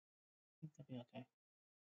Okay.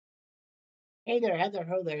 Hey there, Heather,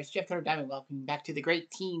 ho there. It's Jeff Diamond. Welcome back to the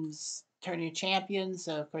Great Teams Tournament Champions.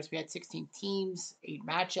 So, of course, we had 16 teams, 8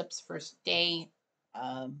 matchups, first day.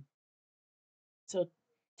 Um, so,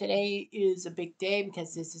 today is a big day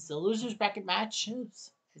because this is the losers bracket match.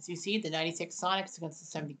 As you see, the 96 Sonics against the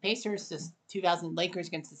 70 Pacers, the 2000 Lakers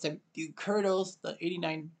against the 72 Curdles, the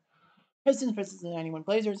 89 Pistons versus the 91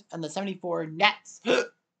 Blazers, and the 74 Nets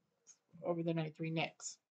over the 93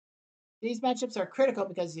 Knicks. These matchups are critical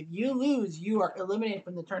because if you lose, you are eliminated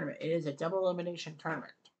from the tournament. It is a double elimination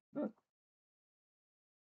tournament.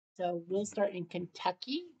 So we'll start in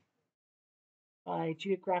Kentucky by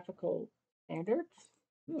geographical standards.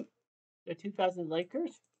 The 2000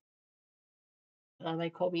 Lakers,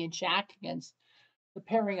 like Kobe and Shaq, against the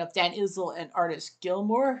pairing of Dan Issel and Artis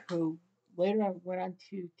Gilmore, who later on went on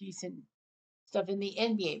to decent stuff in the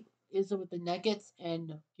NBA. Issel with the Nuggets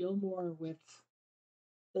and Gilmore with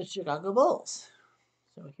the Chicago Bulls.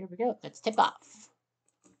 So here we go. Let's tip off.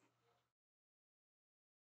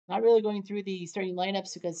 Not really going through the starting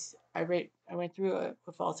lineups because I went through it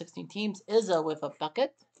with all 16 teams. Izzo with a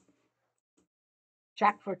bucket.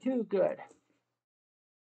 Shaq for 2, good.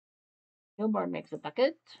 Gilmore makes a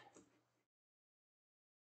bucket.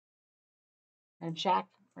 And Shaq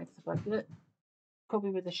makes a bucket.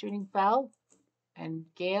 Kobe with a shooting foul. And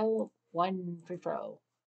Gale, 1 free throw.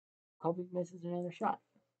 Kobe misses another shot.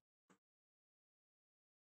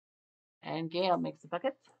 And Gale makes a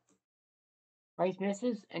bucket. Rice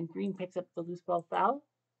misses, and Green picks up the loose ball foul.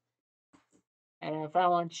 And a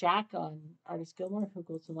foul on Shaq on Artis Gilmore, who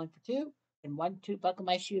goes to 1 for 2. And 1-2, buckle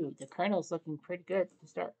my shoe. The Colonel's looking pretty good to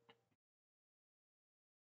start.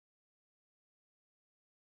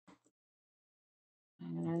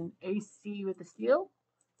 And AC with the steal.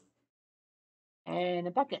 And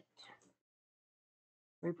a bucket.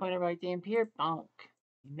 3-pointer by Dampier. Bonk.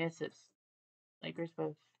 He misses. Lakers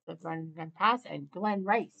with the run and pass. And Glenn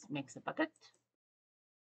Rice makes a bucket.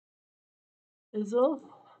 Izzo.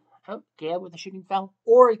 Oh, Gale with a shooting foul.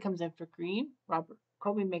 Or he comes in for Green. Robert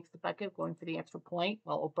Kobe makes the bucket, going for the extra point.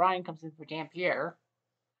 While O'Brien comes in for Dampier.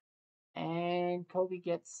 And Kobe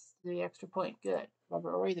gets the extra point. Good.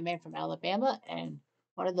 Robert Horry, the man from Alabama, and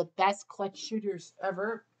one of the best clutch shooters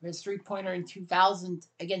ever. His 3-pointer in 2000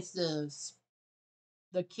 against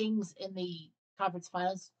the Kings in the conference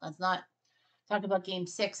finals. Let's not talk about Game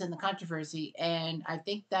 6 and the controversy. And I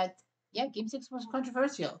think that, yeah, Game 6 was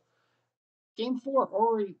controversial. Game 4,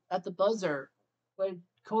 Horry at the buzzer, when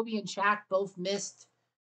Kobe and Shaq both missed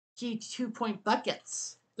key 2-point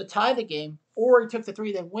buckets to tie the game, or he took the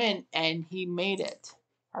 3 that win, and he made it.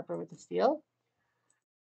 Harper with the steal.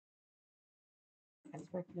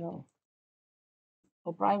 No.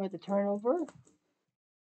 O'Brien with the turnover.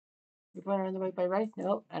 Three-pointer on the way by Rice.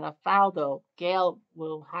 No. And a foul, though. Gale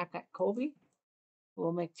will hack at Kobe.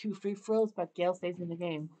 Will make 2 free throws, but Gale stays in the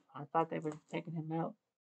game. I thought they were taking him out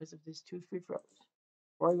because of his 2 free throws.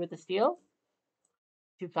 Rory with the steal.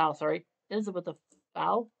 2 fouls, sorry. Izzo with the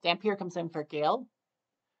foul. Dampier comes in for Gale.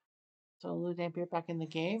 So Lou Dampier back in the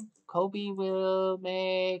game. Kobe will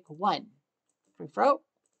make 1 free throw.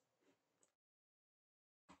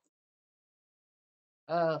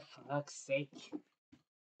 Oh, for fuck's sake.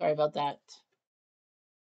 Sorry about that.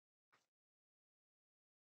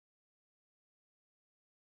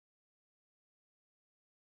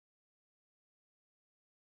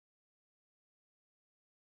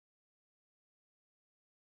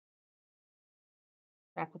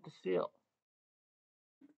 Back with the steal.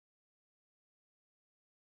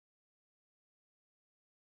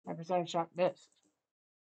 5% shot missed.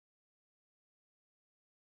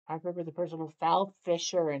 Harper with a personal foul.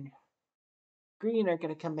 Fisher and Green are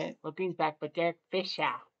going to come in. Well, Green's back, but Derek Fisher,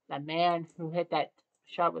 the man who hit that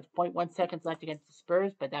shot with 0.1 seconds left against the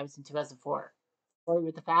Spurs, but that was in 2004. Rory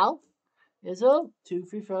with the foul. Izzo, 2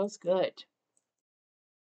 free throws, good.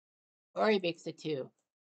 Rory makes the 2.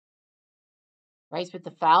 Rice with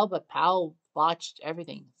the foul, but Powell botched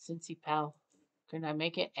everything. Cincy Powell could not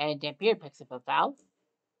make it, and Dampier picks up a foul.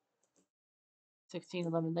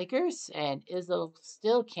 16-11 Lakers, and Izzo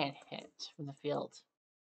still can't hit from the field.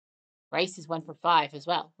 Rice is 1 for 5 as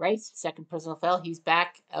well. Rice, second personal foul. He's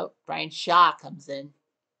back. Oh, Brian Shaw comes in.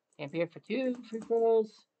 Dampier for 2 free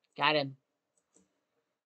throws. Got him.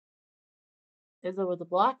 Izzo with the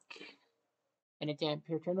block. And a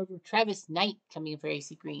Dampier turnover. Travis Knight coming in for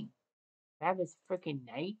AC Green. Travis freaking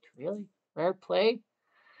Knight? Really? Rare play.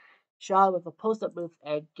 Shaw with a post-up move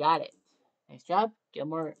and got it. Nice job.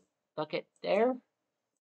 Gilmore bucket there.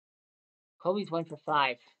 Kobe's 1 for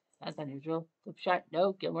 5. That's unusual. Flip shot.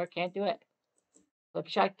 No, Gilmore can't do it. Flip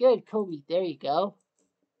shot good. Kobe, there you go.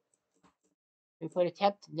 Three-point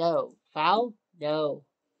attempt, no. Foul, no.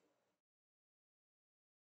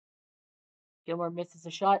 Gilmore misses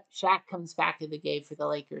a shot. Shaq comes back to the game for the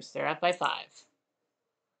Lakers. They're up by 5.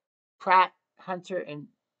 Pratt, Hunter, and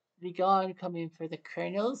Ligon coming for the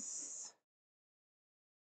Colonels.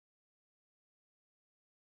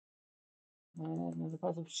 Another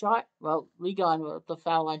positive shot. Well, Ligon with the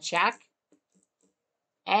foul on Shaq.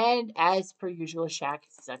 And as per usual, Shaq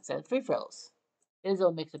sucks at free throws.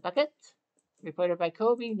 Izzo makes a bucket. Reported by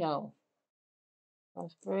Kobe, no.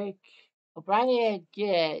 Fast break. O'Brien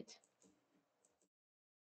get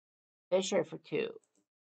Fisher for 2.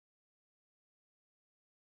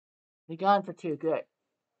 Ligon for 2, good.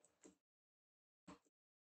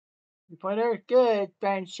 Three-pointer, good.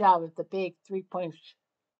 Baron shot with the big 3-point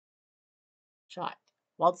shot.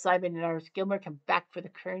 Walt Simon and Ars Gilmore come back for the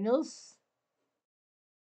Colonels.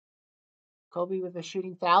 Kobe with a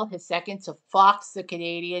shooting foul, his second. So Fox, the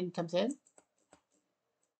Canadian, comes in.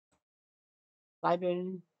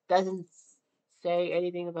 Simon doesn't say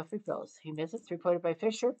anything about free throws. He misses. Reported by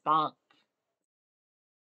Fisher. Bonk.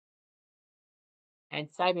 And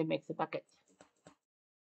Simon makes a bucket.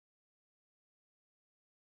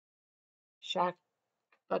 Shaq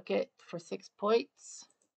bucket for 6 points.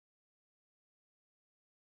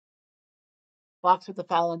 Fox with the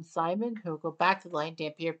foul on Simon, who will go back to the line.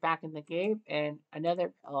 Dampier back in the game. And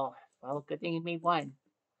another, good thing he made one.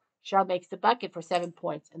 Shaw makes the bucket for 7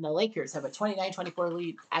 points. And the Lakers have a 29-24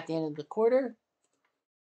 lead at the end of the quarter.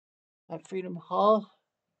 At Freedom Hall,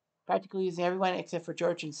 practically using everyone except for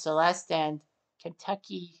George and Celeste, and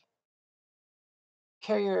Kentucky,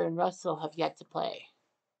 Carrier and Russell have yet to play.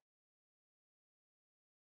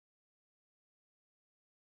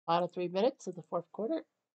 Final 3 minutes of the fourth quarter.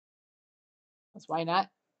 That's why not.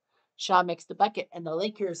 Shaw makes the bucket, and the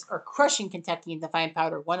Lakers are crushing Kentucky in the fine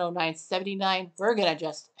powder, 109-79. We're going to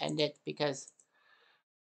just end it because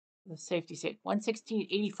the safety sake.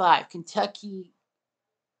 116-85. Kentucky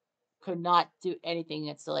could not do anything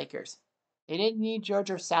against the Lakers. They didn't need George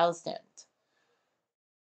or Salston.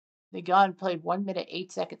 They gone played 1 minute,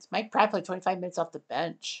 8 seconds. Mike Pratt played 25 minutes off the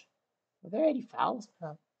bench. Were there any fouls?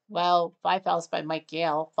 Well, 5 fouls by Mike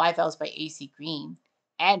Gale, 5 fouls by AC Green,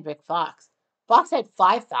 and Rick Fox. Fox had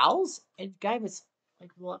 5 fouls, and the guy was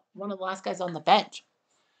like one of the last guys on the bench.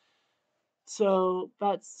 So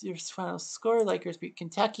that's your final score. Lakers beat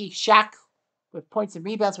Kentucky. Shaq with points and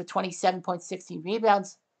rebounds with 27 points, 16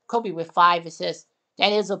 rebounds. Kobe with 5 assists.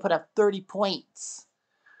 Dan Izzo put up 30 points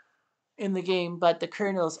in the game, but the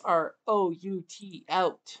Colonels are OUT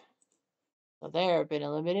out. So they've been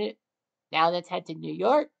eliminated. Now let's head to New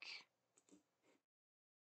York.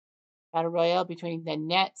 Battle Royale between the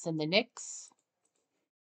Nets and the Knicks.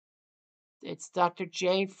 It's Dr.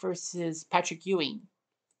 J versus Patrick Ewing,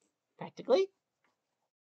 practically.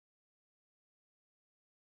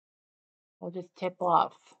 We'll just tip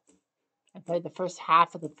off and play the first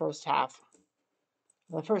half of the first half.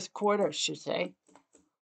 The first quarter, I should say.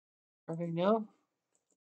 Irving, no.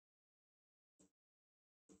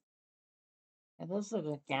 And those are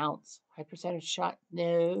the counts. High percentage shot,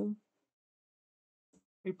 no.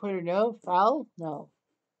 Three-pointer, no. Foul, no.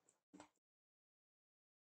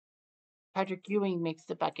 Patrick Ewing makes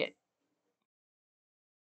the bucket.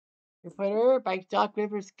 Three-pointer by Doc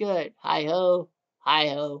Rivers, good. Hi-ho,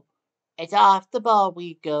 hi-ho. It's off the ball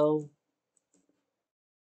we go.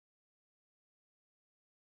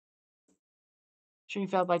 Shooting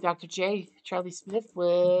foul by Dr. J. Charlie Smith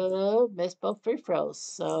will miss both free throws,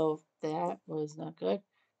 so that was not good.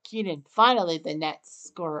 Keenan, finally the Nets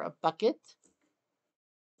score a bucket.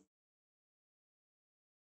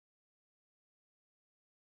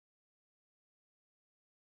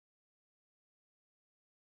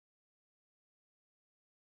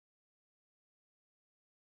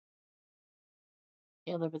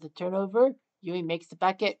 Taylor with the turnover. Ewing makes the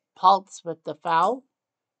bucket. Paltz with the foul.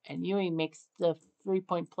 And Ewing makes the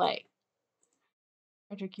 3-point play.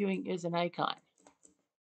 Patrick Ewing is an icon.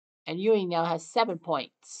 And Ewing now has 7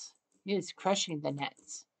 points. He is crushing the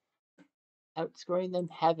Nets, outscoring them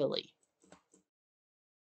heavily.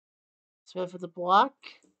 Smith with the block.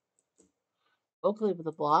 Oakley with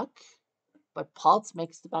the block. But Paltz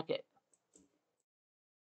makes the bucket.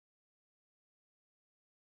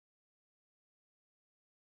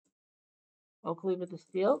 Oakley with the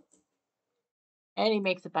steal. And he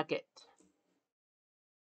makes a bucket.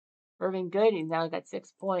 Irving good. He's now got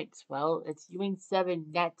 6 points. Well, it's Ewing 7,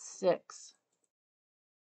 Nets 6.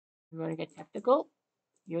 We want to get technical.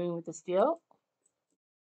 Ewing with the steal.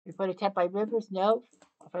 We put a tap by Rivers. No.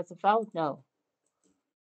 Offensive foul. No.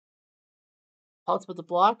 Pulse with the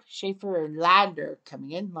block. Schaefer and Lander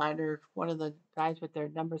coming in. Lander, one of the guys with their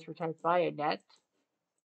numbers retired by a net.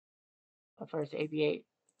 First AV8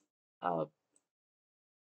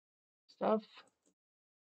 stuff.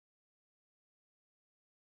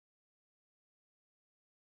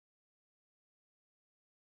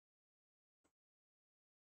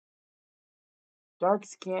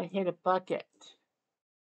 Darks can't hit a bucket.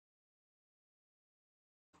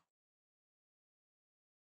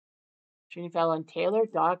 Trny foul on Taylor.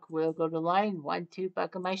 Doc will go to line. 1-2,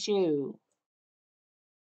 buckle my shoe.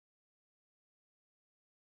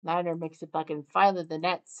 Lander makes a bucket, and finally the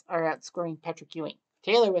Nets are outscoring Patrick Ewing.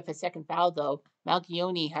 Taylor with a second foul, though.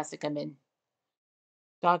 Malchione has to come in.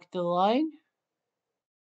 Doc to the line.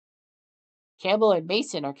 Campbell and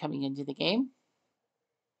Mason are coming into the game.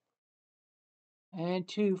 And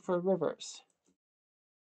 2 for Rivers.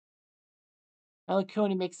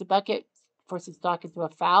 Malchione makes the bucket, forces Doc into a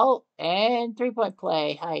foul, and 3-point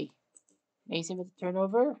play. Hi. Mason with the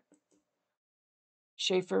turnover.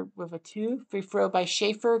 Schaefer with a 2. Free throw by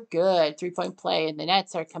Schaefer. Good. 3-point play. And the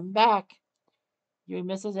Nets are coming back. Ewing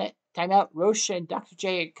misses it. Timeout. Roche and Dr.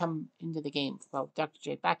 J come into the game. Well, Dr.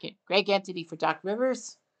 J back in. Greg Anthony for Doc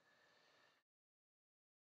Rivers.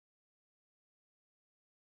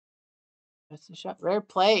 That's the shot. Rare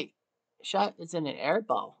play. Shot is in an air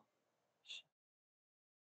ball.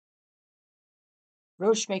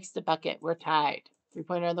 Roche makes the bucket. We're tied.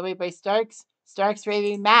 3-pointer on the way by Starks. Starks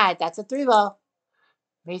raving mad. That's a 3-ball.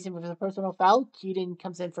 Mason with a personal foul. Keaton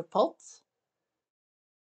comes in for Pultz.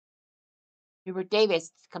 Hubert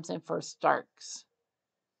Davis comes in for Starks.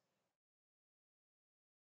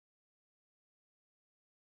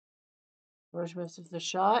 Roche misses the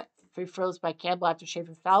shot. Free throws by Campbell after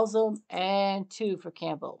Schaefer fouls him. And 2 for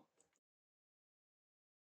Campbell.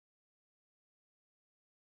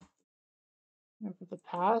 For the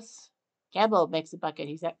pass. Campbell makes the bucket.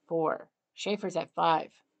 He's at 4. Schaefer's at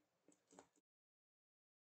 5.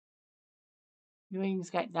 Ewing's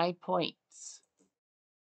got 9 points.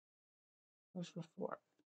 Where's for 4?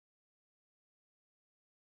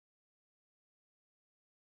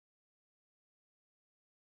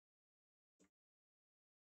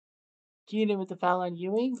 Keaton with the foul on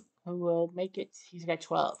Ewing, who will make it. He's got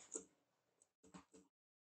 12.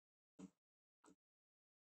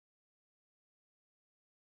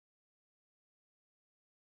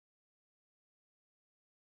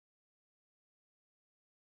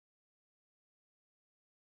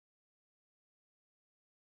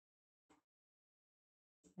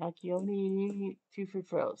 Malchione, 2 free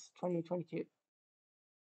throws. 20-22.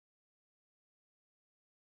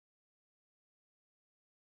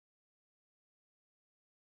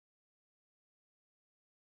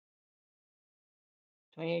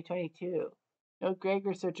 No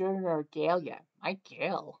Gregor, Sojourner, or Gale yet. Mike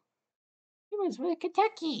Gale. He was with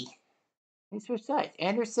Kentucky. Thanks for sight.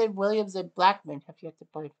 Anderson, Williams, and Blackman have yet to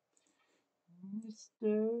play.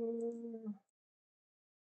 Mr.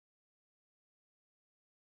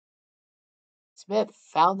 Smith,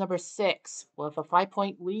 foul number 6. With a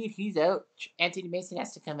 5-point lead, he's out. Anthony Mason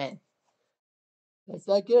has to come in. That's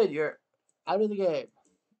not good. You're out of the game.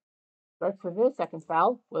 Starts for his second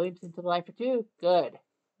foul. Williams into the line for 2. Good.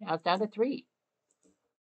 Now it's down to 3.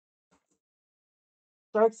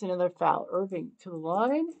 Starks another foul. Irving to the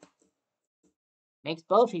line. Makes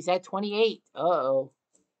both. He's at 28. Uh-oh.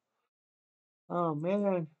 Oh,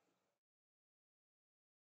 man.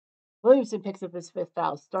 Williamson picks up his 5th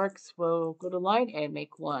foul. Starks will go to line and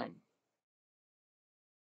make 1.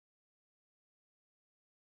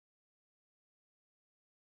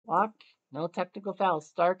 Walk. No technical foul.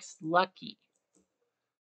 Starks lucky.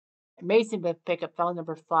 Mason will pick up foul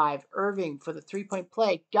number 5. Irving for the 3-point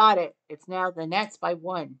play. Got it. It's now the Nets by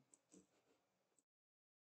 1.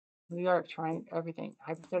 New York trying everything.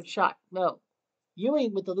 Hypothetical shot. No.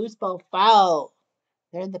 Ewing with the loose ball foul.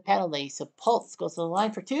 They're in the penalty. So Pulse goes to the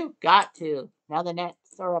line for 2. Got to. Now the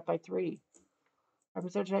Nets are up by 3.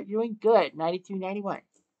 Hypothetical shot. Ewing. Good. 92-91.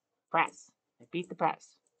 Press. They beat the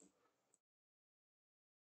press.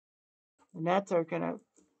 The Nets are going to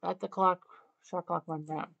let the shot clock run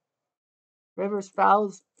down. Rivers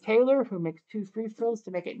fouls Taylor, who makes 2 free throws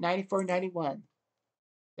to make it 94-91.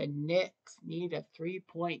 The Knicks need a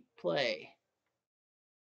 3-point play.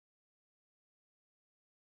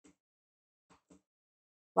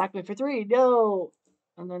 Blackman for 3. No.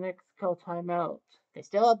 And the Knicks call timeout. They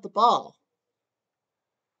still have the ball.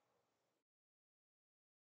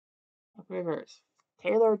 Rivers.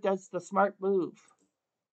 Taylor does the smart move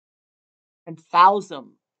and fouls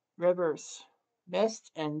him. Rivers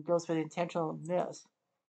missed and goes for the intentional miss.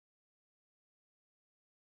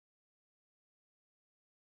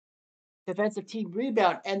 defensive team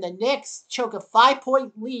rebound, and the Knicks choke a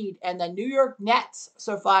 5-point lead, and the New York Nets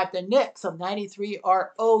survive. The Knicks of 93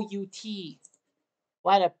 are OUT.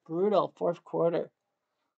 What a brutal fourth quarter.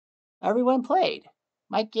 Everyone played.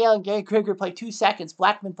 Mike Gale and Gary Krieger played 2 seconds.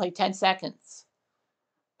 Blackman played 10 seconds.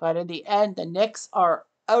 But in the end, the Knicks are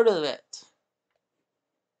out of it.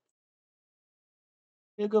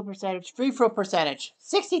 Field goal percentage, free throw percentage,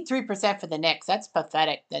 63% for the Knicks. That's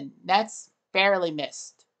pathetic. The Nets barely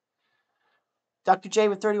missed. Dr. J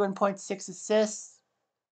with 31.6 assists.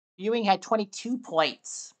 Ewing had 22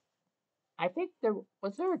 points. I think there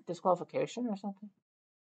a disqualification or something?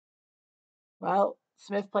 Well,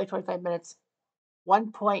 Smith played 25 minutes,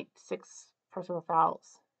 1.6 personal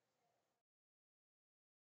fouls.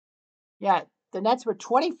 Yeah, the Nets were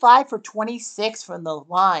 25 for 26 from the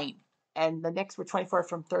line, and the Knicks were 24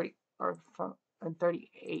 from 30 or from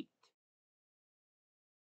 38.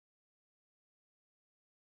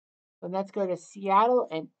 So let's go to Seattle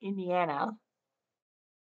and Indiana.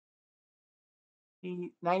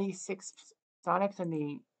 The 96 Sonics and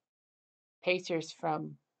the Pacers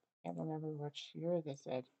from, I can't remember which year they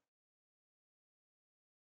said.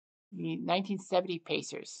 The 1970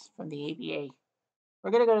 Pacers from the ABA. We're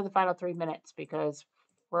going to go to the final 3 minutes because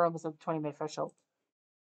we're almost at the 20-minute threshold.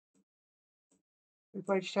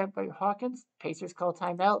 Reported shot by Hawkins. Pacers call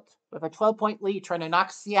timeout with a 12-point lead, trying to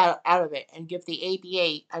knock Seattle out of it and give the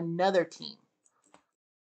ABA another team.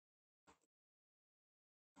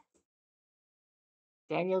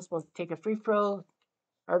 Daniels will take a free throw.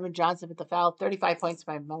 Irvin Johnson with the foul. 35 points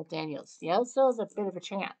by Mel Daniels. Seattle still has a bit of a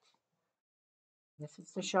chance. This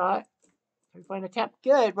is the shot. 3-point attempt.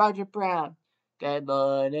 Good. Roger Brown. Good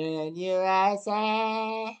morning, USA.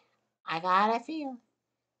 I got a feel.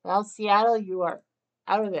 Well, Seattle, you are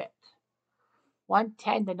out of it.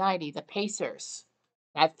 110-90. The Pacers.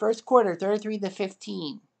 That first quarter,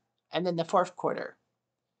 33-15. And then the fourth quarter.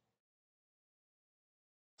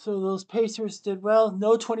 So those Pacers did well.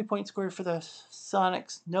 No 20-point score for the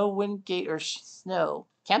Sonics. No Wingate or Snow.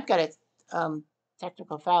 Kemp got a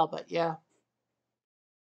technical foul, but yeah.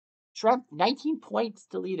 Shrimp, 19 points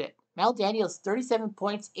deleted. Mal Daniels, 37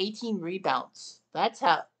 points, 18 rebounds. That's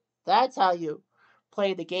how you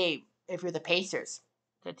play the game if you're the Pacers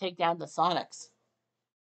to take down the Sonics.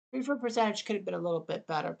 Free throw percentage could have been a little bit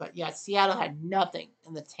better, but yeah, Seattle had nothing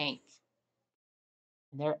in the tank.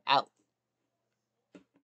 And they're out.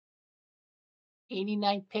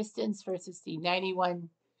 89 Pistons versus the 91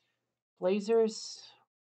 Blazers.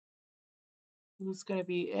 Who's going to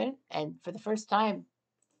be in? And for the first time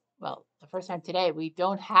today, we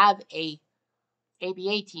don't have a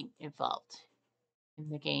ABA team involved in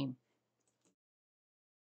the game.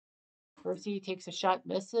 Percy takes a shot,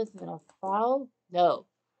 misses, and then a foul. No.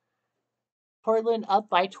 Portland up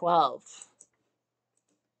by 12.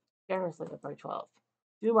 Generously up by 12.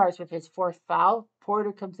 Dumars with his fourth foul.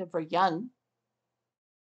 Porter comes in for Young.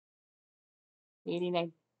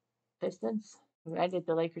 89 Pistons, who ended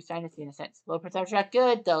the Lakers dynasty in a sense. Low percentage shot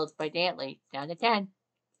good, though, by Dantley. Down to 10.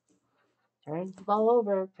 Turns the ball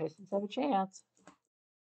over. Pistons have a chance.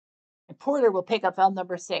 And Porter will pick up foul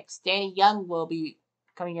number 6. Danny Young will be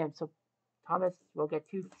coming in. So Thomas will get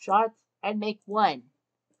 2 shots and make 1.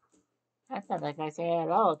 That's not like I say at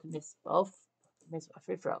all to miss both. Miss a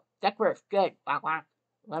free throw. Duckworth, good.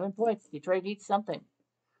 11 points. Detroit needs something.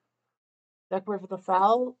 Duckworth with a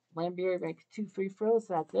foul. Lambier makes 2 free throws.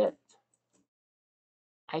 That's it.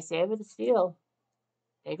 Isaiah with a steal.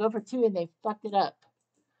 They go for 2 and they fucked it up.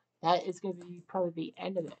 That is going to be probably the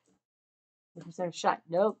end of it. The percentage shot.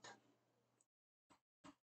 Nope.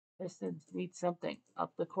 Pistons need something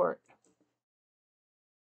up the court.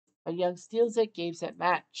 A Young steals it. Gabe set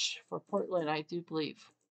match for Portland, I do believe.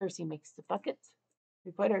 Percy makes the bucket.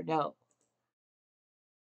 3-pointer? No.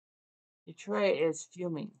 Detroit is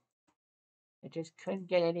fuming. They just couldn't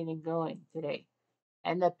get anything going today.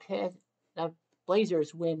 And the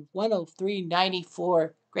Blazers win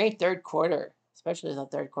 103-94. Great third quarter, especially the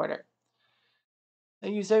third quarter. They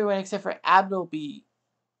used everyone except for Abdelby.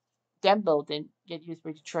 Dembo didn't get used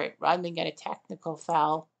for Detroit. Rodman got a technical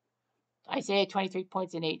foul. Isaiah, 23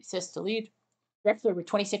 points and 8 assists to lead. Drexler with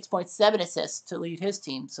 26.7 assists to lead his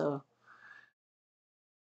team, so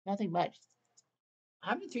nothing much.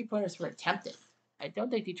 How many 3-pointers were attempted? I don't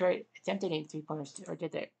think Detroit attempted any 3-pointers, or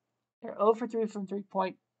did they? They're 0 for 3 from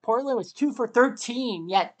 3-point. Portland was 2 for 13,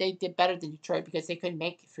 yet they did better than Detroit because they couldn't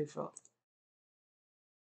make free throw.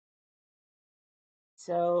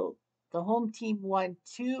 So the home team won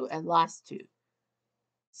 2 and lost 2.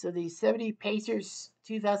 So the 70 Pacers,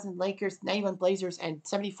 2000 Lakers, 91 Blazers, and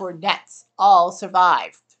 74 Nets all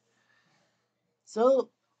survived. So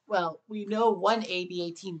Well, we know one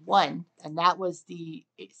ABA team won, and that was the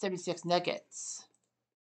 76 Nuggets.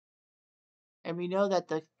 And we know that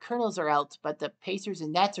the Colonels are out, but the Pacers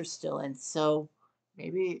and Nets are still in. So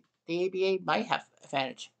maybe the ABA might have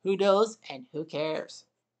advantage. Who knows? And who cares?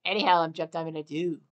 Anyhow, I'm jumped. I'm gonna do.